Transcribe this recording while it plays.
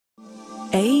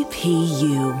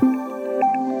APU.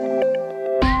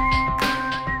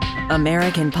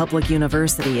 American Public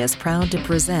University is proud to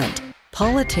present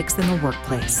Politics in the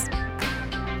Workplace.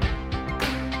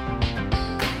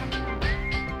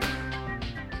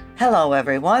 Hello,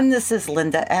 everyone. This is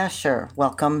Linda Asher.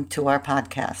 Welcome to our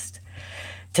podcast.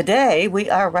 Today, we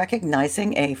are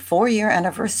recognizing a 4-year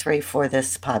anniversary for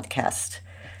this podcast.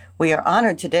 We are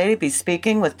honored today to be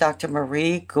speaking with Dr.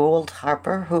 Marie Gould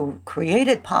Harper, who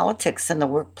created Politics in the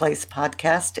Workplace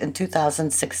podcast in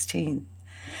 2016.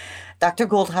 Dr.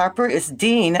 Gould Harper is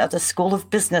Dean of the School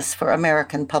of Business for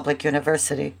American Public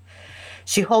University.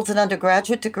 She holds an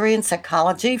undergraduate degree in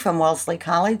psychology from Wellesley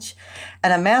College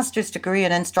and a master's degree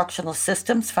in instructional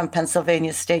systems from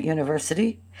Pennsylvania State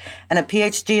University and a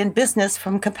PhD in business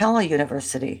from Capella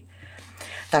University.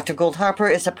 Dr. Gould Harper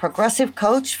is a progressive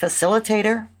coach,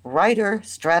 facilitator, writer,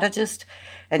 strategist,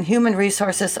 and human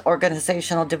resources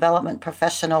organizational development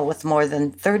professional with more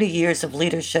than 30 years of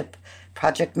leadership,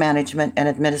 project management, and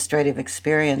administrative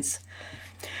experience.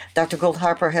 Dr. Gould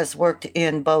Harper has worked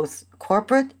in both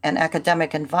corporate and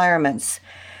academic environments,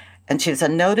 and she's a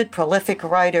noted prolific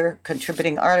writer,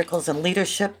 contributing articles in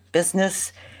leadership,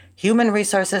 business, human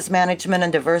resources management,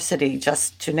 and diversity,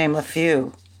 just to name a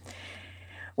few.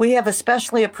 We have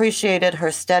especially appreciated her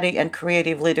steady and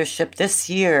creative leadership this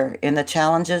year in the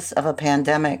challenges of a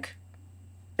pandemic.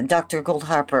 Dr. Gould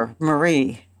Harper,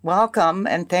 Marie, welcome,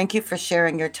 and thank you for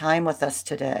sharing your time with us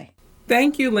today.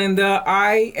 Thank you, Linda.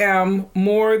 I am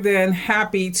more than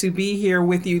happy to be here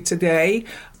with you today.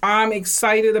 I'm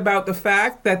excited about the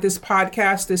fact that this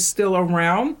podcast is still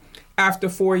around after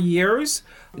 4 years.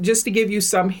 Just to give you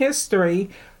some history,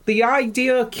 the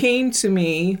idea came to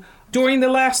me during the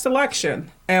last election,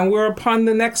 and we're upon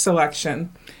the next election.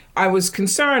 I was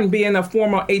concerned, being a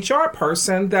former HR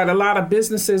person, that a lot of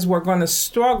businesses were going to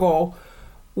struggle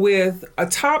with a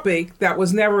topic that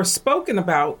was never spoken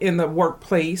about in the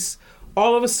workplace.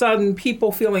 All of a sudden,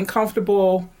 people feeling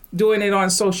comfortable doing it on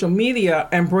social media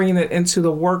and bringing it into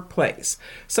the workplace.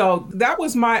 So that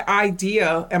was my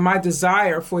idea and my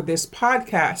desire for this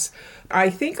podcast. I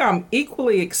think I'm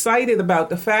equally excited about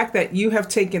the fact that you have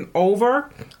taken over.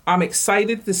 I'm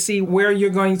excited to see where you're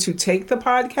going to take the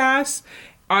podcast.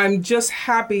 I'm just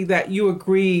happy that you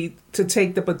agreed to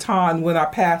take the baton when I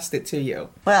passed it to you.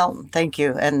 Well, thank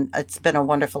you. And it's been a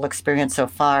wonderful experience so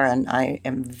far, and I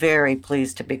am very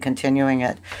pleased to be continuing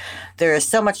it. There is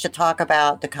so much to talk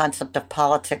about. The concept of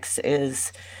politics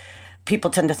is, people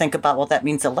tend to think about, well, that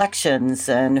means elections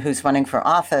and who's running for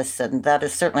office, and that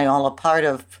is certainly all a part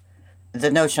of the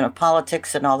notion of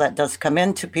politics, and all that does come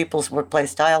into people's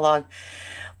workplace dialogue.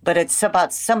 But it's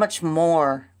about so much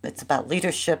more. It's about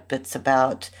leadership. It's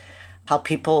about how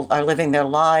people are living their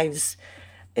lives.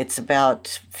 It's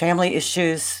about family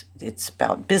issues. It's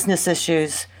about business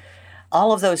issues.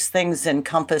 All of those things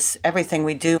encompass everything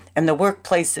we do. And the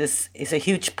workplace is a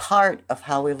huge part of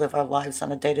how we live our lives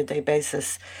on a day-to-day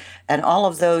basis. And all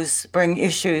of those bring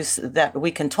issues that we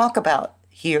can talk about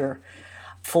here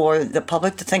for the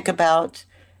public to think about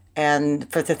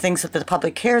and for the things that the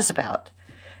public cares about.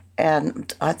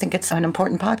 And I think it's an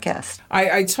important podcast.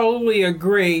 I totally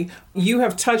agree. You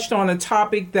have touched on a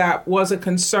topic that was a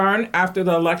concern after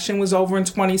the election was over in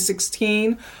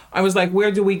 2016. I was like, where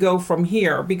do we go from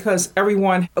here? Because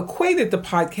everyone equated the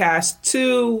podcast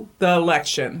to the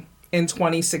election in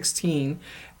 2016.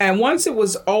 And once it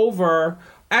was over,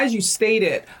 as you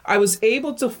stated, I was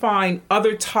able to find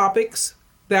other topics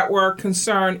that were a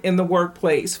concern in the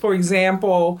workplace. For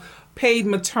example, paid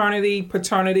maternity,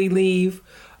 paternity leave,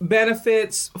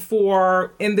 benefits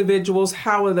for individuals,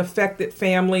 how it affected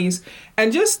families,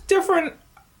 and just different,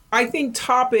 I think,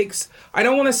 topics. I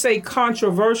don't want to say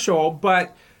controversial,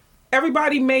 but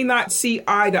everybody may not see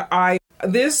eye to eye.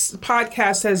 This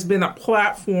podcast has been a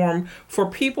platform for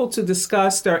people to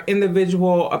discuss their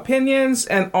individual opinions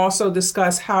and also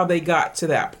discuss how they got to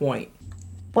that point.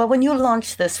 Well, when you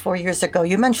launched this 4 years ago,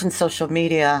 you mentioned social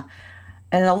media,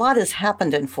 and a lot has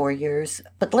happened in 4 years.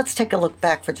 But let's take a look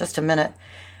back for just a minute.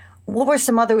 What were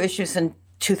some other issues in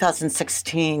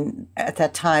 2016 at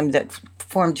that time that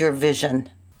formed your vision?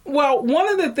 Well, one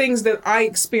of the things that I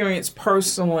experienced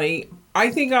personally,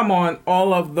 I think I'm on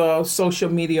all of the social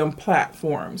media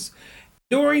platforms.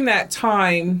 During that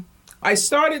time, I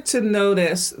started to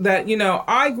notice that,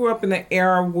 I grew up in an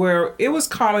era where it was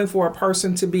common for a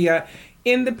person to be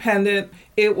independent.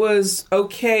 It was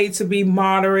okay to be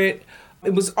moderate.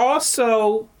 It was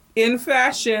also in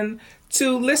fashion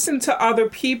to listen to other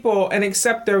people and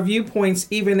accept their viewpoints,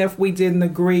 even if we didn't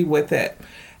agree with it.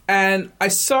 And I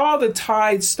saw the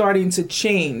tide starting to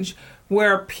change,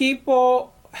 where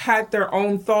people had their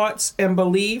own thoughts and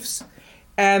beliefs,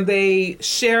 and they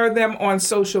share them on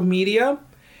social media.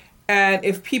 And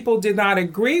if people did not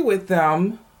agree with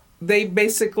them, they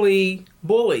basically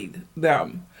bullied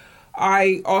them.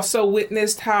 I also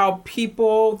witnessed how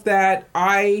people that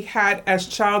I had as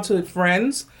childhood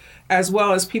friends, as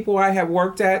well as people I have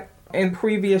worked at in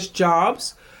previous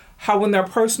jobs, how when their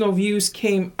personal views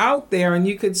came out there and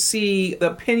you could see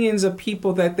the opinions of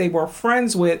people that they were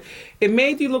friends with, it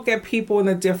made you look at people in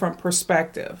a different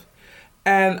perspective.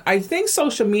 And I think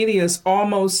social media is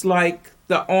almost like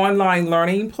the online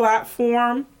learning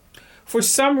platform. For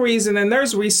some reason, and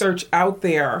there's research out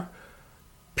there,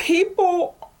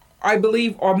 people, I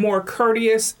believe, are more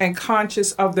courteous and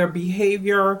conscious of their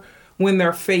behavior when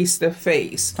they're face to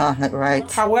face.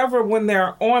 Right. However, when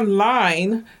they're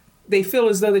online, they feel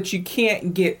as though that you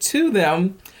can't get to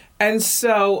them. And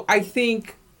so I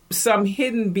think some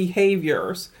hidden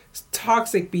behaviors,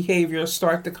 toxic behaviors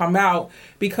start to come out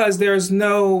because there's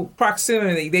no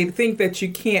proximity. They think that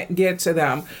you can't get to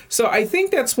them. So I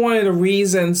think that's one of the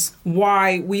reasons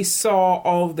why we saw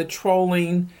all of the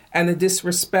trolling and the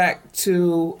disrespect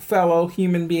to fellow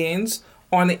human beings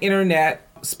on the internet,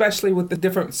 especially with the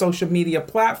different social media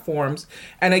platforms.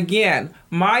 And again,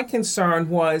 my concern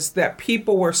was that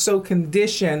people were so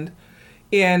conditioned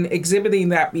in exhibiting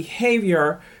that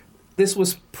behavior. This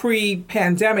was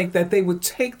pre-pandemic, that they would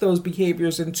take those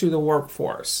behaviors into the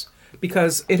workforce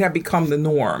because it had become the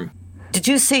norm. Did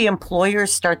you see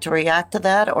employers start to react to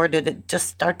that, or did it just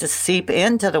start to seep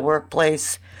into the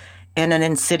workplace in an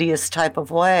insidious type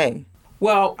of way?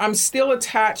 Well, I'm still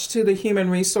attached to the human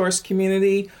resource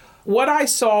community. What I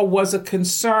saw was a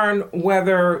concern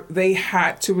whether they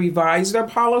had to revise their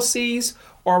policies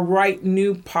or write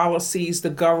new policies to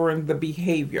govern the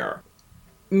behavior.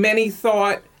 Many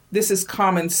thought this is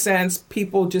common sense.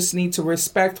 People just need to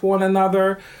respect one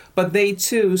another. But they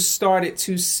too started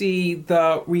to see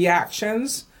the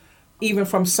reactions, even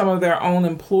from some of their own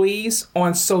employees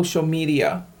on social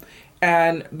media.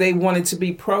 And they wanted to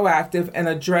be proactive and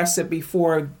address it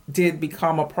before it did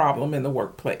become a problem in the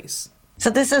workplace. So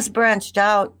this has branched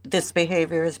out, this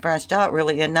behavior has branched out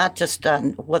really, and not just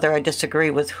on whether I disagree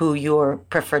with who your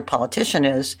preferred politician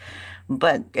is,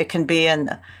 but it can be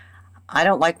in, I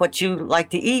don't like what you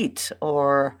like to eat,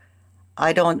 or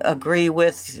I don't agree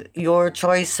with your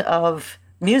choice of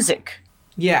music.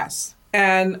 Yes.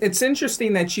 And it's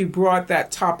interesting that you brought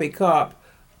that topic up,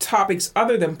 topics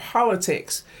other than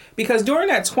politics, because during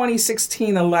that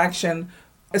 2016 election,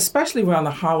 especially around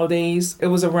the holidays, it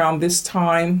was around this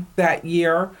time that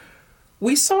year,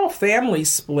 we saw families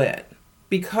split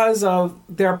because of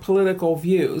their political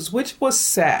views, which was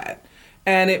sad.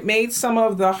 And it made some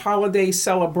of the holiday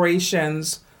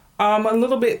celebrations a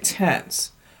little bit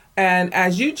tense. And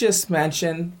as you just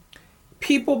mentioned,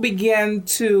 people began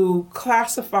to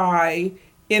classify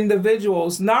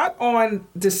individuals not on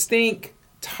distinct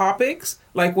topics,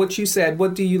 like what you said,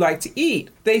 what do you like to eat?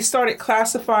 They started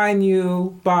classifying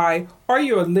you by, are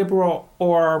you a liberal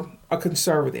or a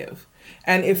conservative?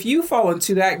 And if you fall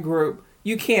into that group,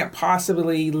 you can't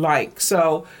possibly like.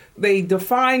 So they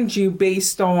defined you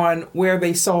based on where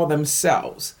they saw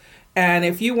themselves. And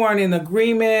if you weren't in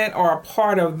agreement or a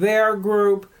part of their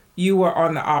group, you were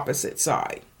on the opposite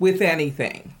side with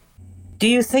anything. Do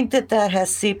you think that that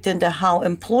has seeped into how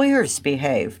employers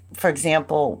behave? For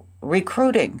example,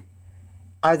 recruiting.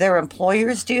 Are there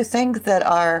employers, do you think, that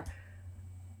are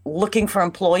looking for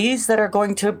employees that are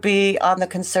going to be on the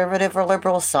conservative or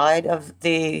liberal side of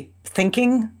the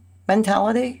thinking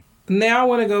mentality? Now I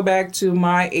want to go back to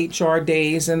my HR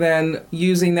days and then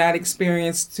using that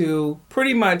experience to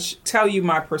pretty much tell you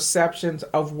my perceptions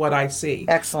of what I see.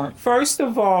 Excellent. First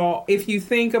of all, if you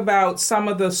think about some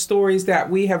of the stories that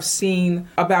we have seen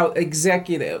about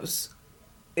executives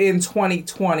in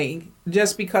 2020,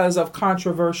 just because of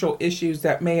controversial issues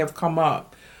that may have come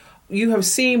up, you have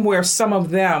seen where some of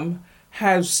them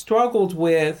have struggled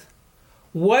with,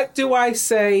 what do I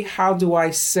say, how do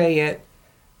I say it,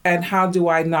 and how do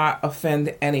I not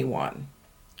offend anyone?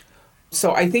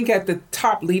 So I think at the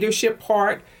top leadership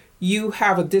part, you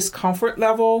have a discomfort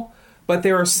level, but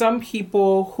there are some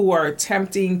people who are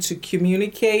attempting to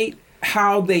communicate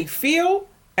how they feel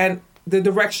and the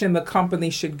direction the company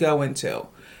should go into.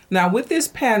 Now, with this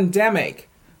pandemic,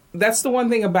 that's the one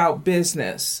thing about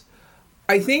business.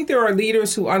 I think there are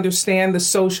leaders who understand the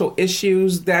social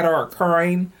issues that are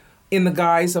occurring in the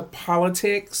guise of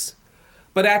politics.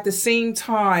 But at the same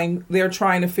time, they're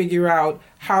trying to figure out,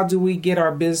 how do we get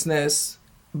our business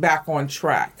back on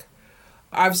track?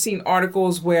 I've seen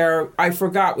articles where, I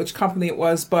forgot which company it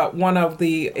was, but one of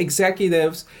the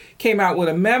executives came out with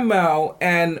a memo,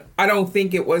 and I don't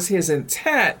think it was his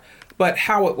intent, but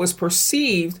how it was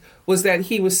perceived was that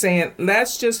he was saying,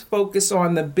 let's just focus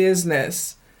on the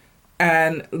business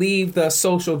and leave the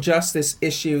social justice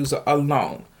issues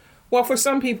alone. Well, for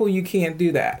some people, you can't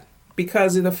do that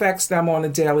because it affects them on a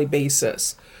daily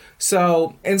basis.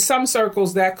 So in some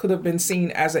circles, that could have been seen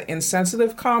as an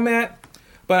insensitive comment.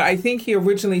 But I think he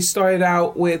originally started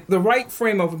out with the right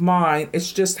frame of mind.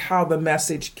 It's just how the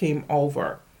message came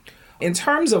over. In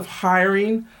terms of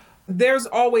hiring, there's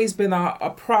always been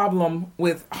a problem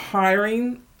with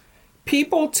hiring.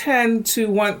 People tend to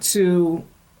want to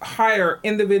hire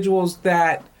individuals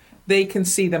that they can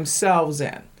see themselves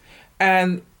in.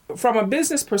 And from a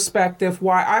business perspective,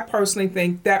 why I personally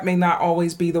think that may not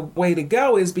always be the way to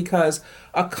go is because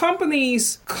a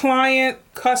company's client,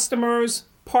 customers,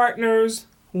 partners,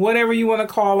 whatever you want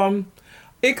to call them,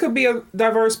 it could be a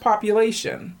diverse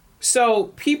population. So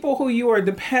people who you are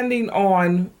depending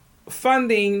on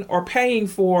funding or paying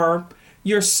for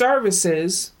your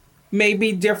services may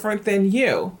be different than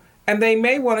you. And they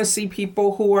may want to see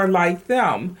people who are like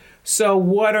them. So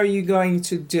what are you going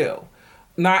to do?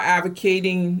 Not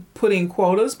advocating putting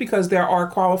quotas because there are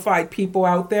qualified people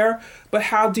out there, but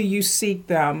how do you seek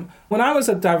them? When I was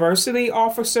a diversity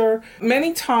officer,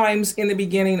 many times in the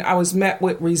beginning, I was met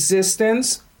with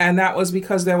resistance, and that was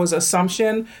because there was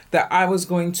assumption that I was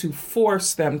going to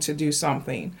force them to do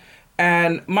something.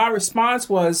 And my response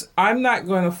was, I'm not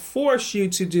going to force you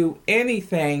to do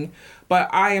anything, but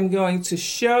I am going to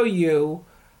show you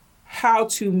how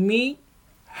to meet,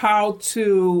 how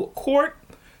to court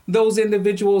those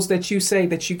individuals that you say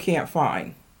that you can't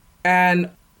find, and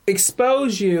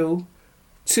expose you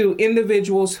to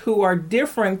individuals who are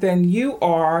different than you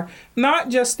are, not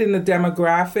just in the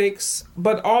demographics,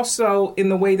 but also in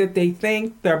the way that they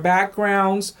think, their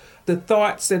backgrounds, the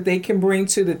thoughts that they can bring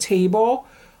to the table.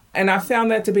 And I found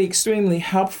that to be extremely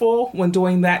helpful when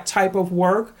doing that type of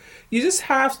work. You just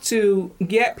have to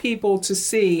get people to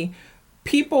see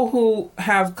people who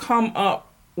have come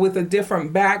up with a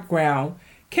different background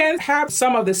can have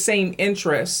some of the same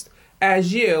interest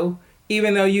as you,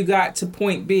 even though you got to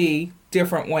point B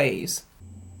different ways.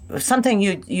 Something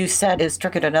you said is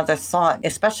triggered another thought,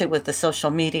 especially with the social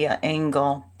media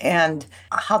angle and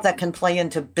how that can play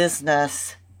into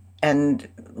business and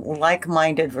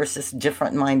like-minded versus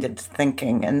different-minded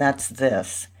thinking. And that's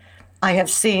this. I have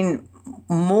seen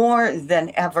more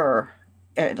than ever,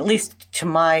 at least to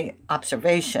my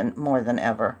observation, more than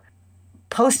ever,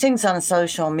 postings on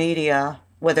social media,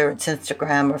 whether it's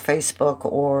Instagram or Facebook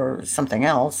or something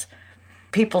else,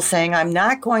 people saying, I'm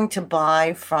not going to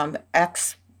buy from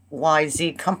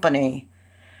XYZ company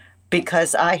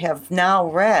because I have now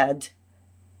read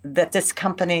that this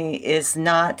company is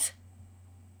not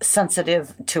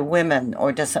sensitive to women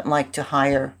or doesn't like to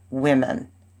hire women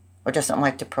or doesn't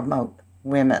like to promote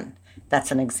women.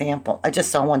 That's an example. I just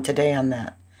saw one today on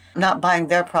that. I'm not buying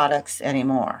their products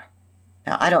anymore.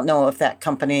 Now, I don't know if that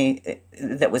company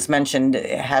that was mentioned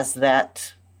has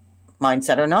that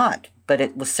mindset or not, but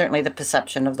it was certainly the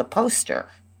perception of the poster.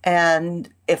 And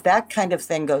if that kind of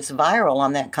thing goes viral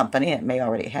on that company, it may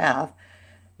already have,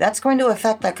 that's going to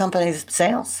affect that company's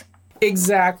sales.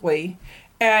 Exactly.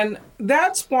 And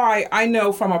that's why I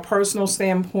know from a personal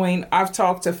standpoint, I've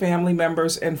talked to family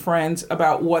members and friends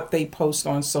about what they post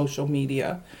on social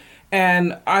media.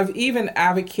 And I've even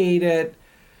advocated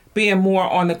being more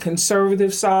on the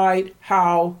conservative side,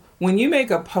 how when you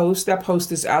make a post, that post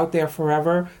is out there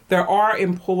forever. There are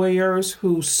employers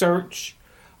who search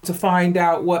to find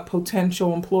out what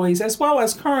potential employees, as well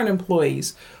as current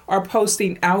employees, are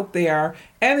posting out there,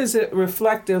 and is it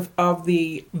reflective of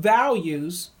the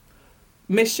values,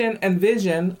 mission, and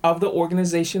vision of the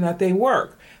organization that they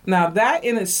work. Now, that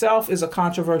in itself is a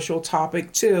controversial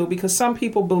topic too, because some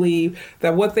people believe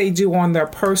that what they do on their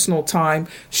personal time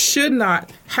should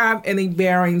not have any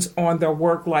bearings on their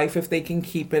work life if they can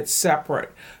keep it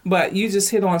separate. But you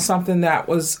just hit on something that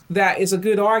is a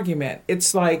good argument.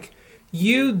 It's like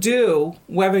you do,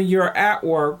 whether you're at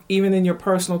work, even in your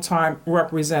personal time,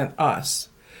 represent us.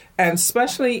 And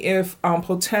especially if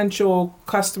potential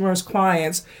customers,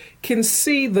 clients can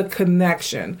see the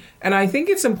connection. And I think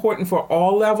it's important for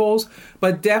all levels,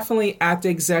 but definitely at the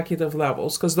executive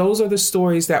levels, because those are the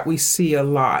stories that we see a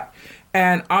lot.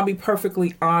 And I'll be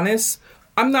perfectly honest,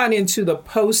 I'm not into the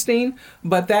posting,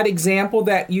 but that example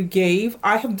that you gave,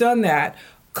 I have done that.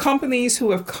 Companies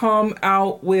who have come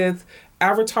out with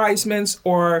advertisements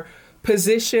or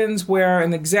positions where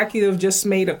an executive just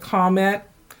made a comment,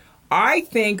 I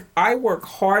think I work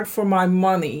hard for my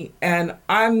money, and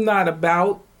I'm not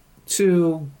about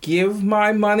to give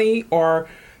my money or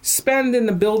spend in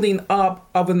the building up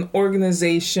of an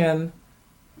organization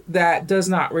that does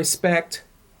not respect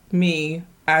me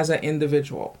as an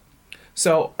individual.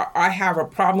 So I have a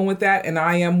problem with that, and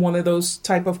I am one of those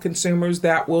type of consumers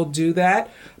that will do that.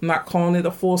 I'm not calling it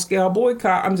a full-scale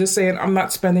boycott. I'm just saying I'm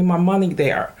not spending my money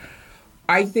there.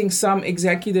 I think some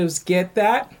executives get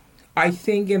that. I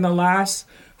think in the last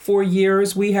 4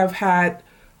 years, we have had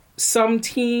some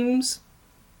teams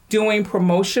doing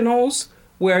promotionals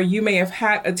where you may have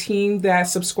had a team that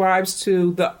subscribes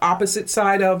to the opposite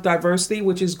side of diversity,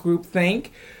 which is groupthink,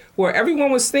 where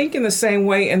everyone was thinking the same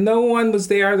way and no one was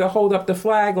there to hold up the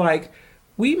flag like,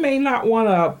 we may not want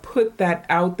to put that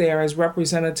out there as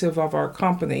representative of our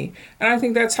company. And I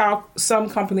think that's how some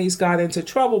companies got into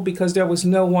trouble, because there was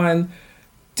no one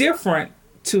different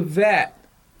to vet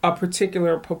a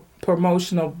particular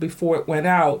promotional before it went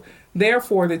out.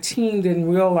 Therefore, the team didn't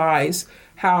realize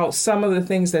how some of the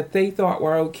things that they thought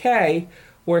were okay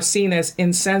were seen as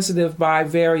insensitive by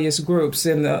various groups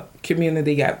in the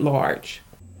community at large.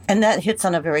 And that hits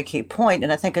on a very key point,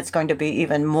 and I think it's going to be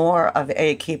even more of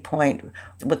a key point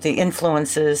with the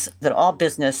influences that all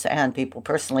business and people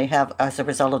personally have as a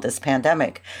result of this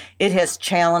pandemic. It has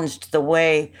challenged the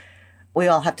way we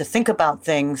all have to think about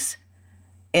things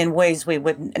in ways we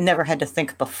would never had to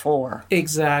think before.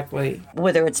 Exactly.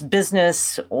 Whether it's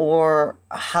business or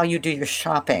how you do your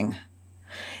shopping.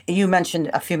 You mentioned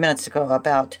a few minutes ago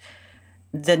about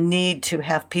the need to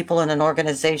have people in an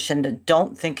organization that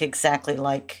don't think exactly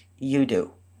like you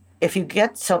do. If you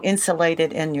get so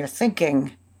insulated in your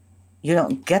thinking, you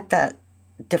don't get that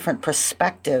different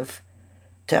perspective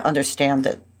to understand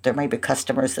that there may be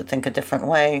customers that think a different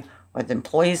way or the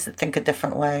employees that think a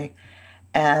different way.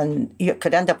 And you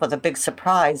could end up with a big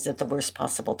surprise at the worst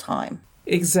possible time.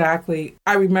 Exactly.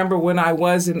 I remember when I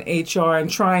was in HR and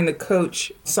trying to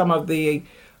coach some of the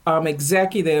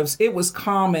executives, it was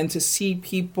common to see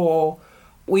people.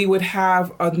 We would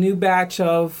have a new batch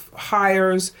of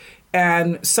hires,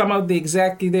 and some of the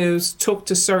executives took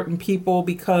to certain people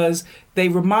because they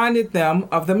reminded them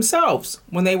of themselves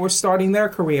when they were starting their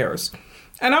careers.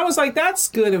 And I was like, that's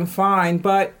good and fine,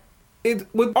 but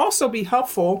it would also be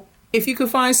helpful if you could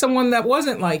find someone that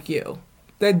wasn't like you,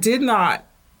 that did not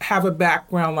have a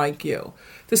background like you,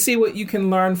 to see what you can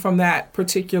learn from that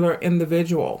particular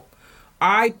individual.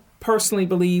 I personally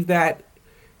believe that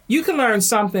you can learn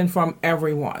something from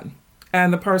everyone,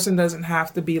 and the person doesn't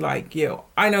have to be like you.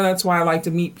 I know that's why I like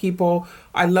to meet people.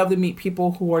 I love to meet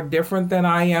people who are different than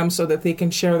I am so that they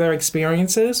can share their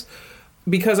experiences,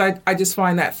 because I just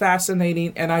find that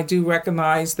fascinating, and I do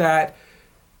recognize that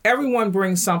everyone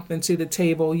brings something to the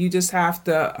table. You just have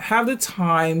to have the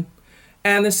time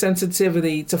and the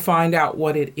sensitivity to find out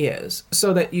what it is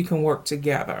so that you can work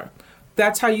together.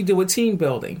 That's how you do a team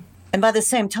building. And by the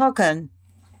same token,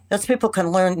 those people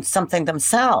can learn something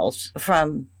themselves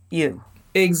from you.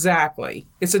 Exactly.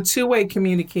 It's a two-way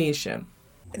communication.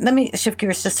 Let me shift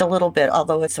gears just a little bit,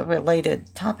 although it's a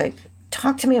related topic.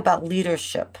 Talk to me about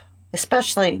leadership,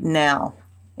 especially now.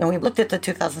 And we looked at the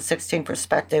 2016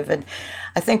 perspective, and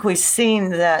I think we've seen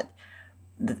that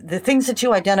the things that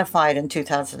you identified in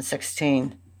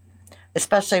 2016,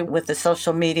 especially with the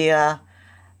social media,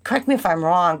 correct me if I'm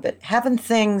wrong, but haven't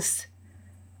things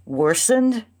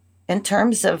worsened in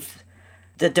terms of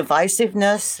the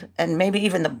divisiveness and maybe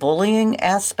even the bullying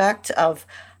aspect of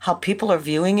how people are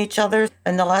viewing each other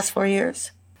in the last 4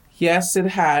 years? Yes, it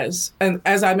has. And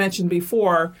as I mentioned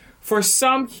before, for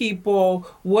some people,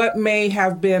 what may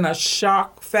have been a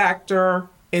shock factor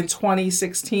in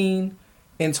 2016,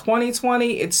 in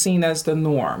 2020, it's seen as the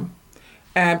norm.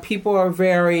 And people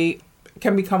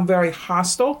can become very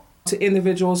hostile to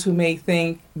individuals who may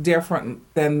think different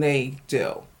than they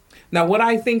do. Now, what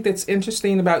I think that's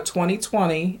interesting about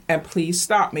 2020, and please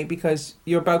stop me because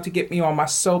you're about to get me on my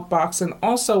soapbox, and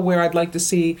also where I'd like to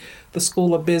see the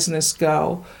School of Business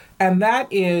go, and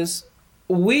that is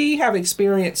we have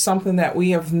experienced something that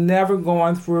we have never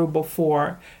gone through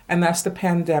before, and that's the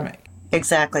pandemic.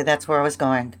 Exactly. That's where I was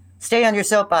going. Stay on your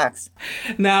soapbox.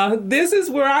 Now, this is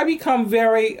where I become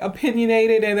very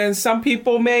opinionated, and then some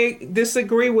people may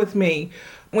disagree with me.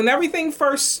 When everything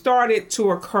first started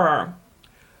to occur,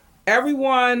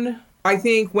 everyone, I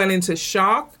think, went into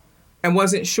shock and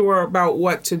wasn't sure about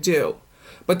what to do.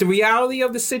 But the reality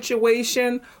of the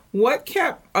situation, what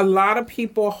kept a lot of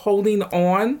people holding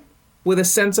on with a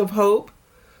sense of hope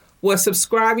was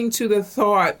subscribing to the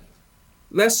thought,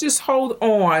 let's just hold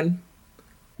on,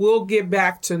 we'll get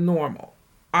back to normal.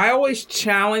 I always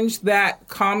challenged that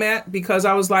comment because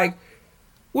I was like,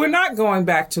 we're not going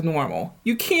back to normal.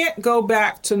 You can't go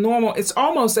back to normal. It's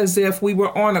almost as if we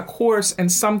were on a course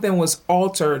and something was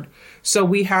altered, so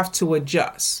we have to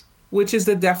adjust, which is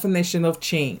the definition of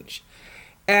change.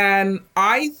 And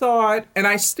I thought, and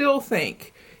I still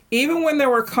think, Even when there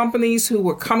were companies who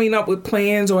were coming up with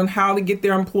plans on how to get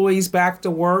their employees back to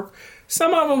work,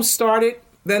 some of them started,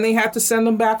 then they had to send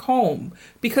them back home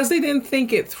because they didn't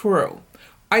think it through.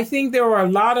 I think there are a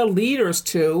lot of leaders,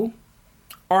 too,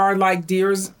 are like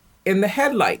deers in the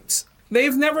headlights.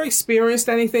 They've never experienced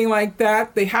anything like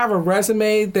that. They have a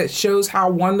resume that shows how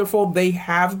wonderful they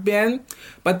have been,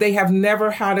 but they have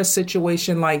never had a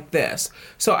situation like this.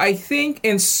 So I think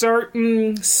in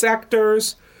certain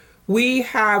sectors, we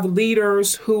have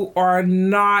leaders who are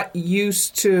not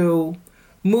used to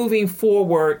moving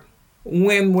forward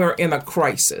when we're in a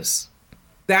crisis.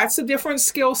 That's a different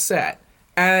skill set.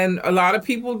 And a lot of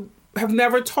people have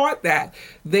never taught that.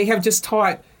 They have just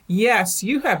taught, yes,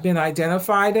 you have been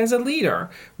identified as a leader.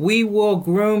 We will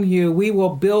groom you. We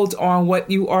will build on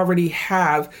what you already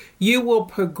have. You will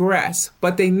progress.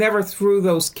 But they never threw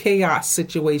those chaos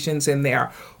situations in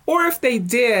there. Or if they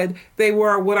did, they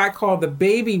were what I call the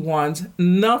baby ones,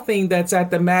 nothing that's at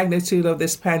the magnitude of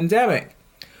this pandemic.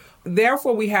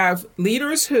 Therefore, we have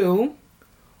leaders who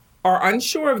are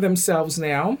unsure of themselves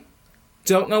now,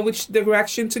 don't know which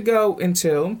direction to go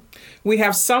into. We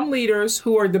have some leaders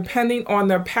who are depending on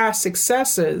their past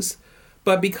successes,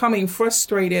 but becoming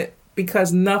frustrated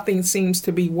because nothing seems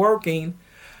to be working.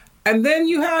 And then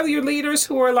you have your leaders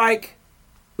who are like,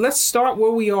 let's start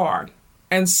where we are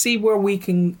and see where we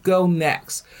can go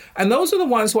next. And those are the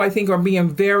ones who I think are being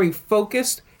very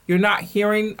focused. You're not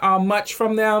hearing much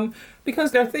from them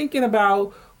because they're thinking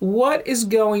about what is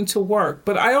going to work.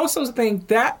 But I also think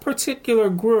that particular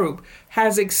group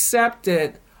has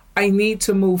accepted, I need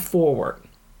to move forward.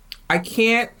 I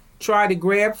can't try to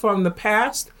grab from the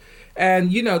past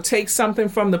and, take something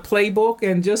from the playbook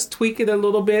and just tweak it a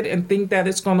little bit and think that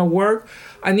it's going to work.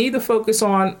 I need to focus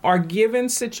on our given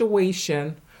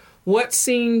situation, what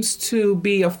seems to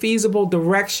be a feasible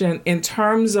direction in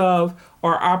terms of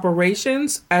our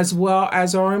operations as well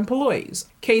as our employees.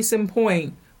 Case in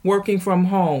point, working from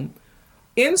home.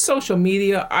 In social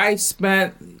media, I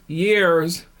spent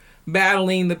years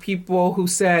battling the people who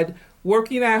said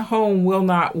working at home will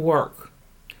not work.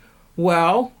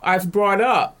 Well, I've brought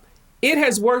up, it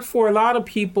has worked for a lot of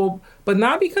people, but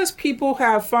not because people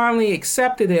have finally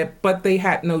accepted it, but they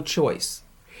had no choice.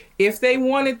 If they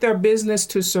wanted their business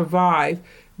to survive,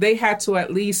 they had to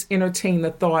at least entertain the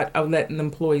thought of letting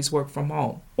employees work from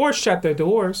home or shut their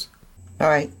doors. All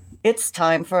right. It's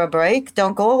time for a break.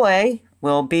 Don't go away.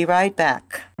 We'll be right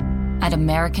back. At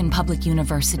American Public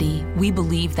University, we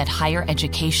believe that higher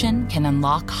education can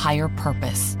unlock higher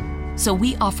purpose. So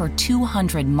we offer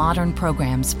 200 modern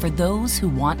programs for those who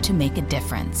want to make a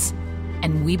difference.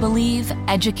 And we believe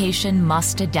education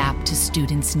must adapt to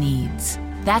students' needs.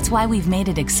 That's why we've made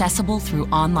it accessible through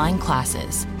online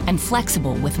classes and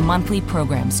flexible with monthly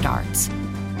program starts.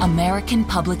 American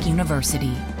Public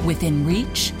University, within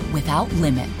reach, without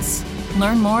limits.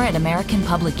 Learn more at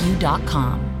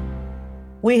americanpublicu.com.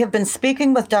 We have been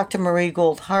speaking with Dr. Marie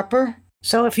Gould Harper.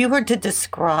 So if you were to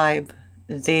describe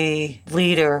the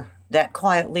leader, that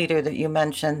quiet leader that you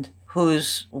mentioned,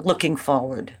 who's looking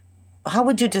forward, how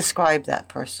would you describe that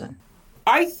person?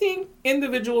 I think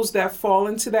individuals that fall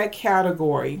into that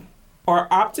category are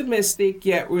optimistic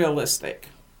yet realistic.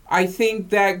 I think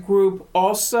that group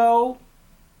also,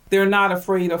 they're not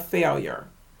afraid of failure.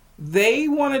 They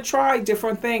want to try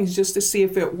different things just to see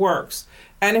if it works.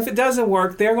 And if it doesn't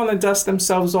work, they're going to dust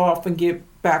themselves off and get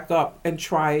back up and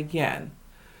try again.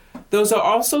 Those are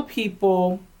also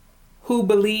people who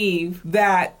believe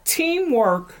that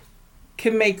teamwork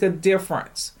can make a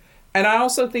difference. And I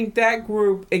also think that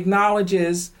group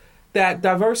acknowledges that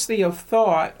diversity of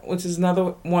thought, which is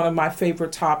another one of my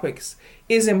favorite topics,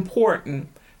 is important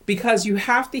because you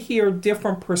have to hear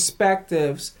different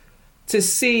perspectives to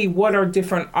see what are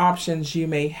different options you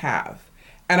may have.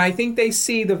 And I think they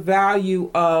see the value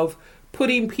of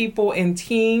putting people in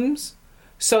teams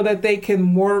so that they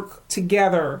can work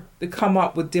together to come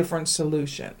up with different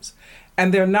solutions.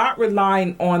 And they're not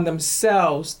relying on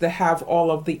themselves to have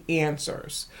all of the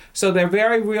answers. So they're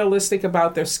very realistic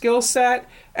about their skill set,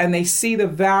 and they see the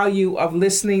value of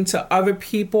listening to other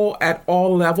people at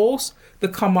all levels to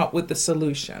come up with the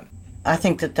solution. I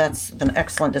think that that's an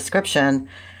excellent description.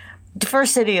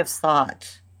 Diversity of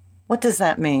thought. What does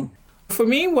that mean? For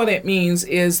me, what it means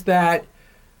is that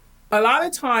a lot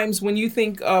of times when you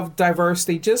think of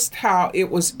diversity, just how it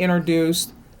was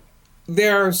introduced,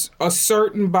 there's a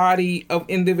certain body of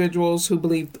individuals who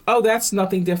believe, oh, that's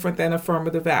nothing different than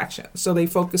affirmative action. So they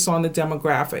focus on the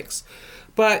demographics.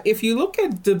 But if you look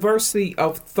at diversity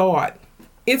of thought,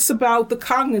 it's about the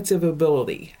cognitive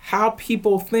ability, how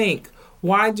people think.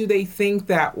 Why do they think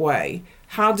that way?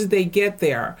 How did they get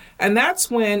there? And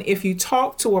that's when, if you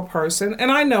talk to a person,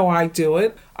 and I know I do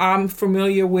it, I'm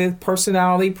familiar with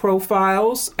personality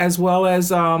profiles as well as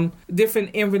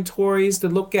different inventories to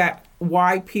look at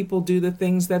why people do the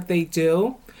things that they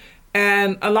do.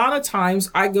 And a lot of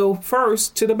times I go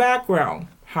first to the background.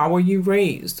 How were you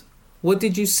raised? What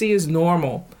did you see as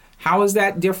normal? How is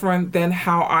that different than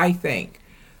how I think?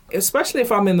 Especially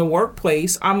if I'm in the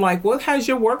workplace, I'm like, what has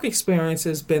your work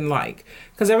experiences been like?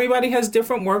 Because everybody has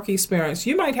different work experience.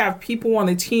 You might have people on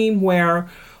a team where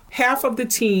half of the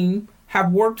team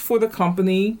have worked for the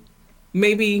company,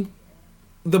 maybe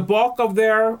the bulk of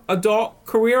their adult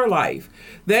career life.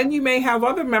 Then you may have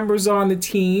other members on the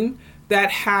team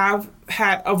that have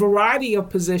had a variety of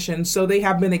positions, so they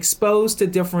have been exposed to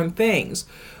different things.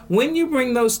 When you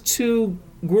bring those two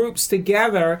groups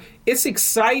together, it's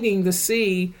exciting to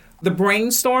see the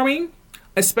brainstorming,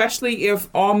 especially if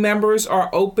all members are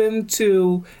open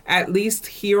to at least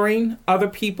hearing other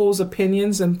people's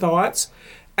opinions and thoughts.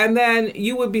 And then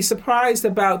you would be surprised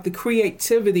about the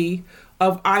creativity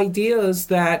of ideas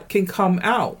that can come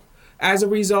out as a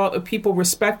result of people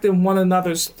respecting one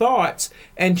another's thoughts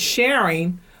and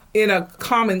sharing in a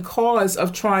common cause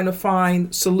of trying to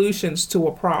find solutions to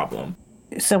a problem.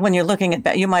 So when you're looking at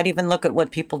that, you might even look at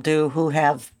what people do who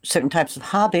have certain types of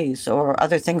hobbies or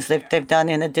other things that they've done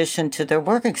in addition to their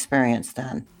work experience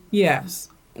then. Yes.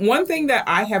 One thing that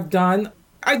I have done,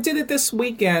 I did it this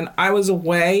weekend. I was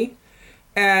away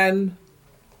and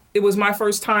it was my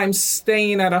first time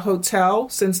staying at a hotel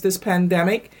since this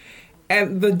pandemic.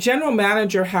 And the general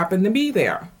manager happened to be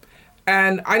there.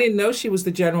 And I didn't know she was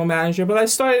the general manager, but I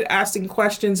started asking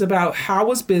questions about how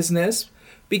was business,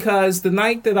 because the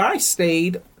night that I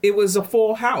stayed, it was a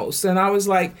full house. And I was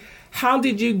like, how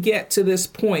did you get to this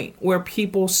point where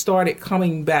people started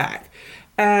coming back?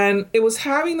 And it was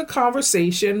having the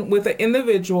conversation with an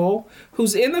individual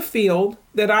who's in the field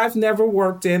that I've never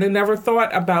worked in and never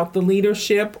thought about the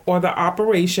leadership or the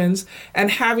operations,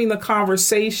 and having the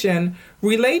conversation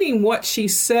relating what she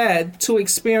said to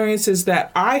experiences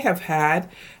that I have had,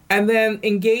 and then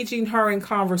engaging her in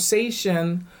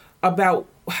conversation about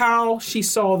how she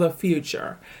saw the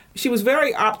future. She was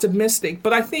very optimistic,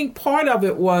 but I think part of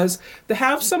it was to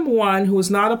have someone who was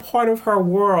not a part of her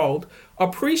world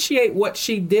appreciate what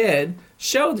she did,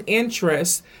 showed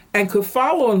interest, and could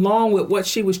follow along with what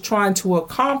she was trying to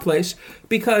accomplish,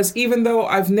 because even though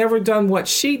I've never done what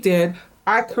she did,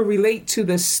 I could relate to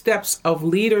the steps of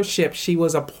leadership she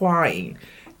was applying.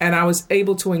 And I was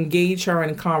able to engage her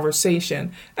in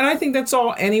conversation. And I think that's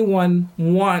all anyone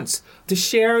wants, to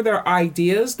share their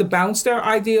ideas, to bounce their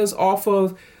ideas off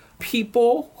of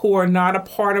people who are not a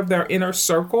part of their inner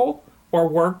circle or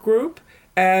work group.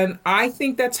 And I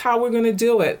think that's how we're going to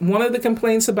do it. One of the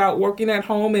complaints about working at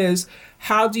home is,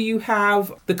 how do you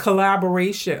have the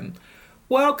collaboration?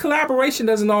 Well, collaboration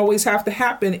doesn't always have to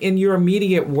happen in your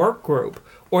immediate work group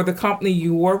or the company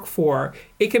you work for.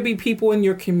 It could be people in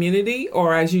your community,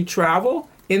 or as you travel,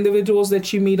 individuals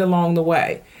that you meet along the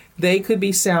way. They could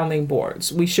be sounding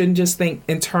boards. We shouldn't just think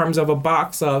in terms of a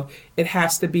box of it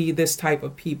has to be this type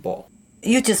of people.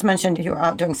 You just mentioned you were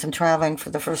out doing some traveling for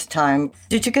the first time.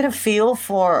 Did you get a feel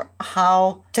for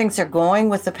how things are going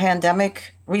with the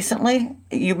pandemic recently?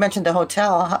 You mentioned the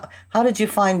hotel. How did you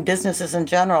find businesses in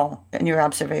general in your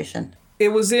observation? It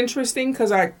was interesting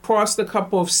because I crossed a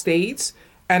couple of states,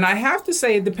 and I have to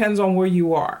say it depends on where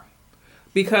you are.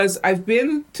 Because I've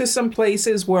been to some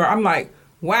places where I'm like,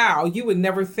 wow, you would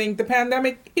never think the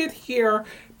pandemic hit here.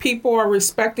 People are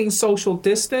respecting social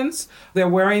distance. They're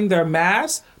wearing their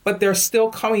masks, but they're still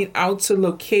coming out to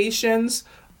locations.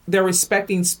 They're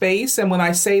respecting space. And when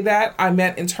I say that, I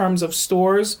meant in terms of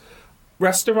stores,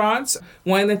 restaurants.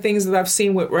 One of the things that I've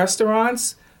seen with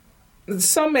restaurants,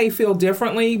 some may feel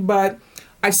differently, but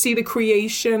I see the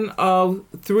creation of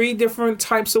 3 different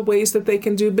types of ways that they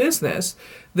can do business.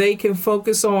 They can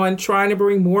focus on trying to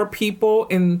bring more people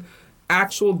in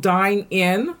actual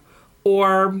dine-in,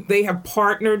 or they have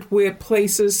partnered with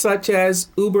places such as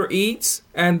Uber Eats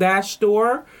and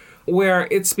Dashdoor, where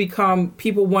it's become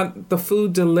people want the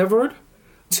food delivered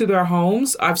to their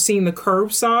homes. I've seen the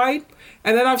curbside,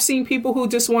 and then I've seen people who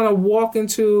just want to walk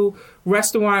into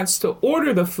restaurants to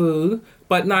order the food,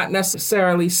 but not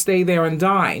necessarily stay there and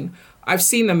dine. I've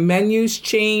seen the menus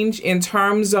change in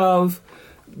terms of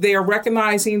they're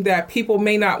recognizing that people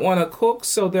may not want to cook,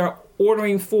 so they're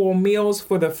ordering full meals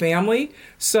for the family.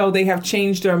 So they have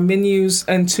changed their menus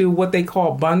into what they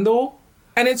call bundle.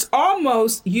 And it's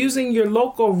almost using your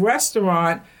local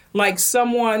restaurant like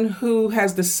someone who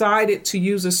has decided to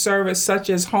use a service such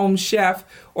as Home Chef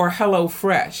or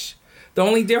HelloFresh. The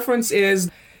only difference is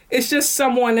It's just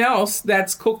someone else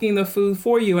that's cooking the food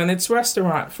for you, and it's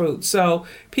restaurant food. So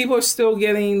people are still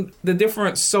getting the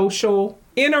different social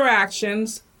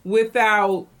interactions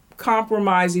without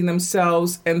compromising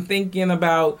themselves and thinking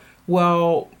about,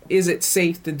 well, is it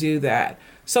safe to do that?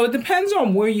 So it depends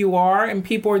on where you are, and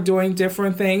people are doing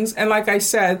different things. And like I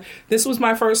said, this was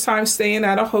my first time staying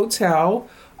at a hotel.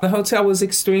 The hotel was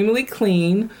extremely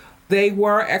clean. They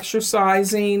were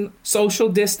exercising social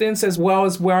distance as well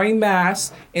as wearing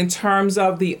masks in terms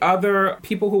of the other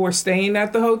people who were staying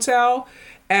at the hotel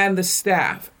and the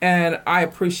staff. And I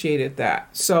appreciated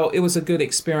that. So it was a good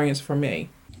experience for me.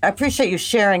 I appreciate you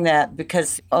sharing that,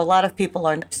 because a lot of people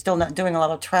are still not doing a lot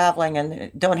of traveling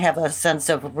and don't have a sense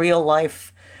of real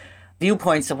life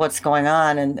viewpoints of what's going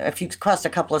on. And if you crossed a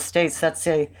couple of states, that's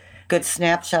a good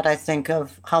snapshot, I think,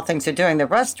 of how things are doing. The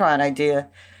restaurant idea,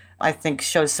 I think,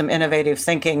 shows some innovative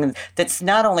thinking that's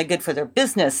not only good for their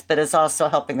business, but is also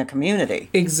helping the community.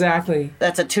 Exactly.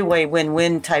 That's a two-way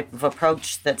win-win type of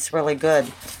approach that's really good.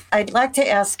 I'd like to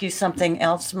ask you something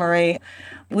else, Marie.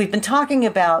 We've been talking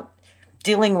about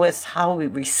dealing with how we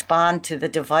respond to the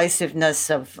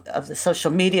divisiveness of the social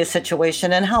media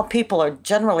situation and how people are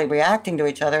generally reacting to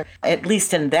each other, at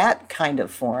least in that kind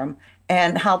of form,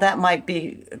 and how that might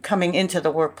be coming into the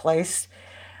workplace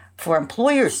for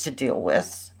employers to deal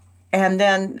with. And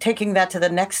then taking that to the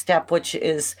next step, which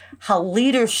is how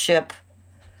leadership,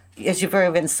 as you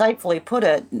very insightfully put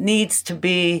it, needs to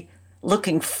be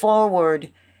looking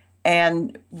forward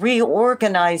and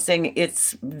reorganizing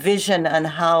its vision on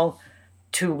how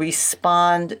to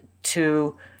respond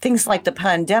to things like the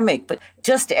pandemic. But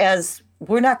just as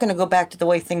we're not going to go back to the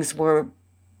way things were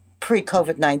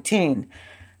pre-COVID-19,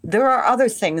 there are other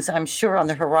things, I'm sure, on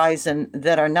the horizon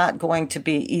that are not going to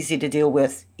be easy to deal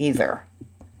with either.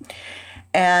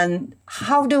 And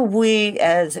how do we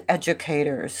as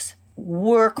educators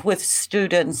work with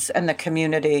students and the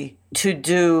community to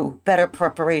do better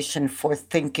preparation for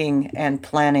thinking and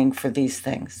planning for these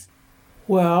things?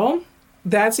 Well,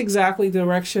 that's exactly the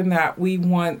direction that we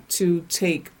want to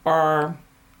take our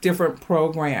different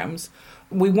programs.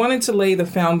 We wanted to lay the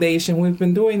foundation. We've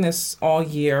been doing this all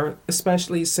year,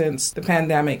 especially since the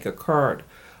pandemic occurred.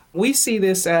 We see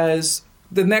this as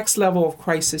the next level of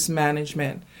crisis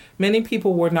management. Many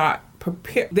people were not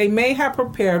prepared. They may have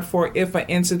prepared for if an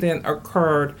incident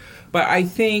occurred, but I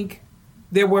think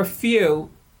there were few,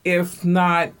 if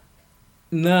not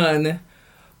none,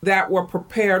 that were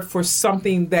prepared for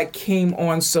something that came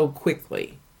on so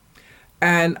quickly.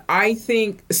 And I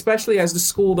think, especially as the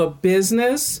School of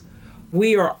Business,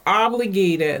 we are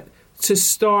obligated to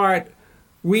start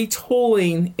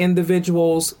retooling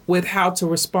individuals with how to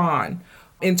respond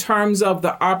in terms of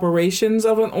the operations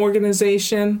of an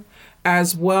organization,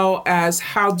 as well as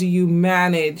how do you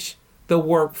manage the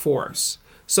workforce.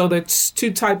 So there's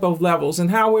two types of levels, and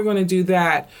how we're going to do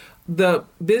that. The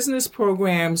business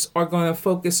programs are going to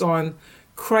focus on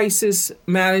crisis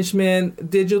management,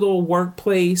 digital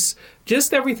workplace,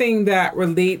 just everything that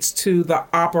relates to the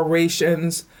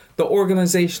operations, the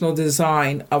organizational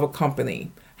design of a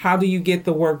company. How do you get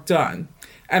the work done?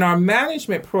 And our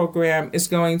management program is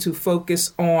going to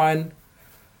focus on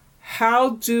how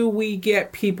do we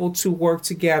get people to work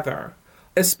together,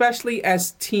 especially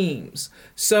as teams,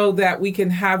 so that we can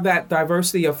have that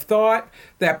diversity of thought,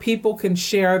 that people can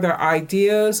share their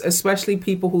ideas, especially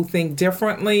people who think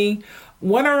differently.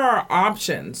 What are our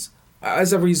options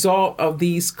as a result of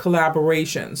these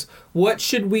collaborations? What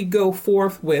should we go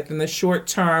forth with in the short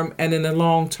term and in the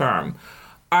long term?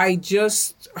 I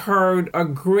just heard a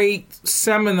great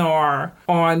seminar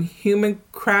on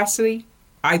humancracy.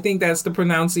 I think that's the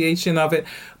pronunciation of it,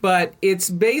 but it's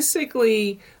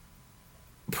basically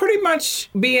pretty much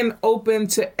being open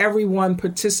to everyone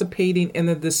participating in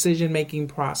the decision-making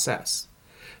process.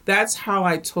 That's how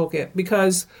I took it,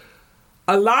 because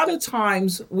a lot of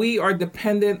times we are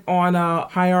dependent on a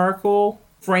hierarchical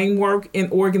framework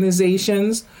in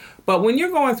organizations, but when you're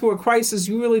going through a crisis,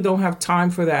 you really don't have time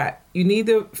for that. You need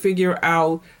to figure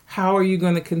out how are you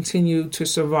going to continue to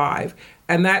survive.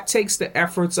 And that takes the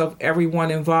efforts of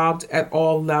everyone involved at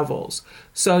all levels.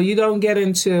 So you don't get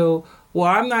into, well,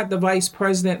 I'm not the vice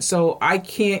president, so I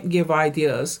can't give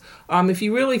ideas. If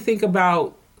you really think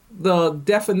about the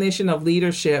definition of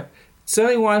leadership, it's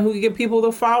anyone who can get people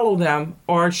to follow them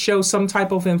or show some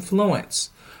type of influence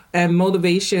and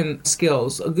motivation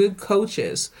skills, good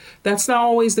coaches. That's not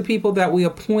always the people that we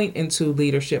appoint into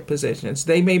leadership positions.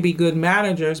 They may be good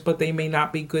managers, but they may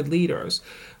not be good leaders.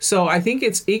 So I think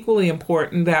it's equally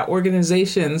important that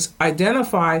organizations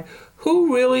identify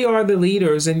who really are the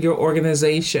leaders in your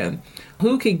organization,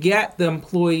 who could get the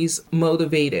employees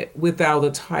motivated without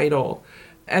a title.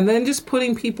 and then just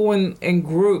putting people in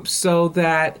groups so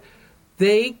that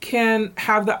they can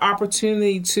have the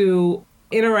opportunity to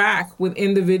interact with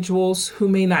individuals who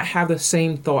may not have the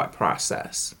same thought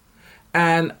process.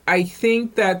 And I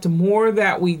think that the more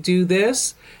that we do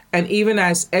this, and even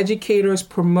as educators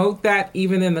promote that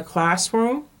even in the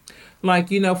classroom, like,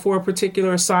 for a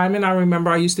particular assignment, I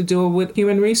remember I used to do it with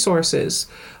human resources,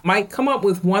 might come up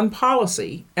with one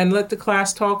policy and let the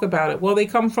class talk about it. Well, they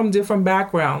come from different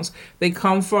backgrounds. They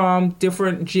come from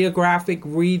different geographic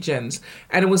regions.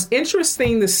 And it was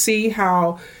interesting to see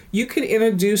how you could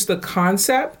introduce the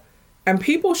concept and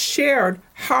people shared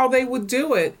how they would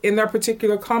do it in their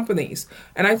particular companies.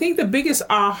 And I think the biggest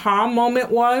aha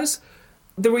moment was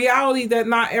the reality that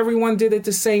not everyone did it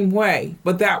the same way,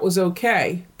 but that was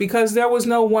okay because there was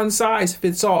no one size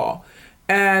fits all.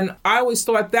 And I always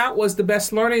thought that was the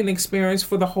best learning experience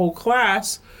for the whole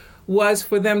class, was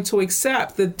for them to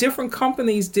accept that different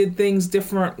companies did things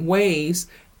different ways,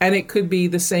 and it could be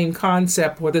the same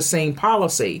concept or the same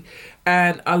policy.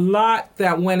 And a lot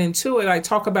that went into it, I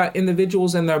talk about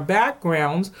individuals and their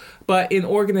backgrounds, but in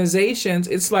organizations,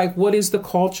 it's like, what is the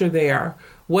culture there?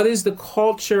 What is the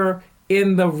culture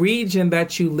in the region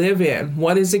that you live in?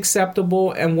 What is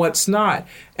acceptable and what's not?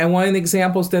 And one of the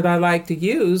examples that I like to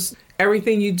use,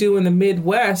 everything you do in the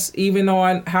Midwest, even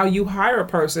on how you hire a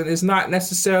person, is not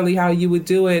necessarily how you would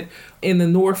do it in the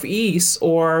Northeast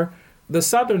or the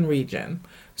Southern region.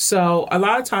 So a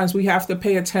lot of times we have to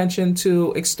pay attention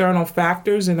to external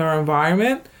factors in our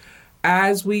environment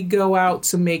as we go out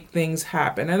to make things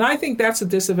happen. And I think that's a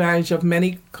disadvantage of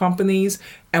many companies,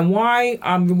 and why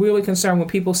I'm really concerned when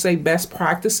people say best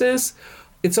practices.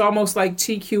 It's almost like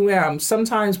TQM.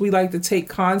 Sometimes we like to take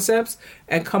concepts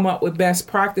and come up with best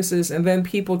practices, and then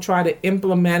people try to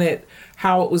implement it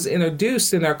how it was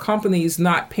introduced in their companies,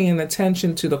 not paying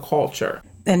attention to the culture.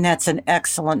 And that's an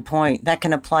excellent point. That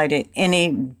can apply to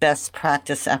any best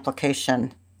practice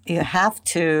application. You have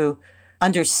to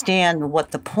understand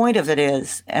what the point of it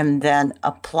is and then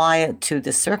apply it to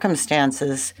the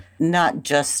circumstances, not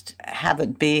just have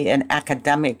it be an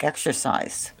academic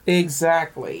exercise.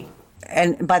 Exactly.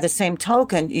 And by the same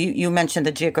token, you mentioned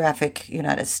the geographic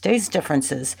United States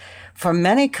differences. For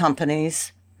many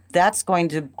companies, that's going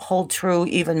to hold true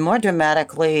even more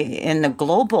dramatically in the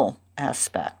global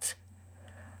aspect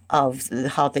of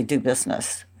how they do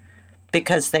business,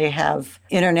 because they have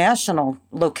international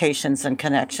locations and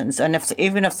connections. And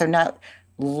even if they're not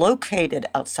located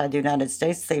outside the United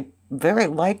States, they very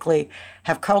likely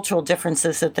have cultural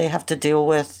differences that they have to deal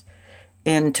with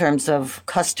in terms of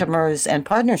customers and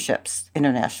partnerships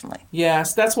internationally.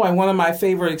 Yes, that's why one of my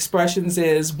favorite expressions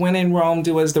is, when in Rome,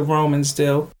 do as the Romans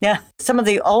do. Yeah, some of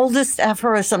the oldest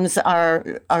aphorisms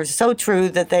are so true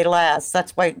that they last.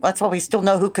 That's why we still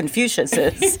know who Confucius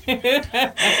is.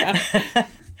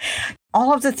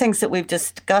 All of the things that we've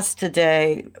discussed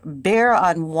today bear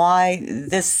on why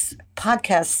this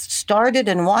podcast started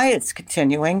and why it's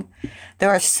continuing. There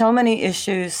are so many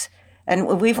issues,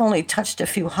 and we've only touched a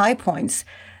few high points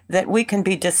that we can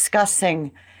be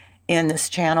discussing in this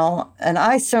channel. And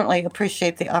I certainly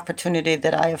appreciate the opportunity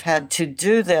that I have had to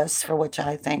do this, for which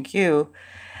I thank you.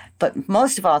 But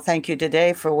most of all, thank you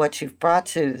today for what you've brought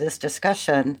to this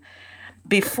discussion.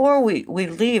 Before we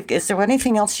leave, is there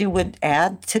anything else you would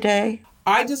add today?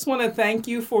 I just want to thank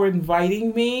you for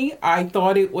inviting me. I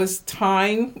thought it was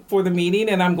time for the meeting,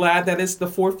 and I'm glad that it's the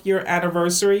 4th year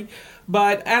anniversary.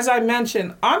 But as I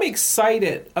mentioned, I'm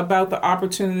excited about the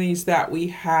opportunities that we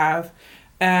have,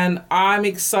 and I'm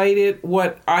excited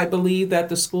what I believe that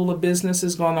the School of Business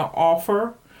is going to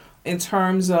offer in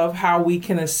terms of how we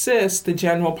can assist the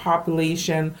general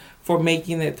population for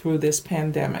making it through this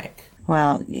pandemic.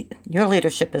 Well, your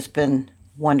leadership has been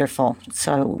wonderful,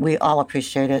 so we all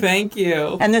appreciate it. Thank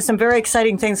you. And there's some very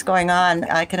exciting things going on.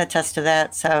 I can attest to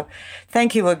that. So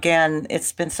thank you again.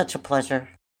 It's been such a pleasure.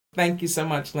 Thank you so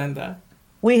much, Linda.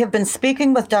 We have been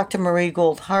speaking with Dr. Marie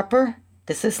Gould Harper.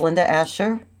 This is Linda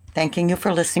Asher, thanking you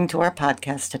for listening to our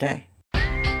podcast today.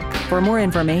 For more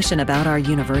information about our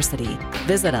university,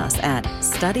 visit us at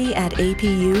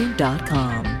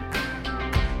studyatapu.com.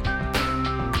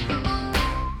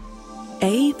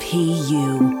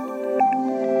 APU,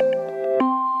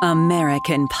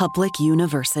 American Public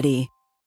University.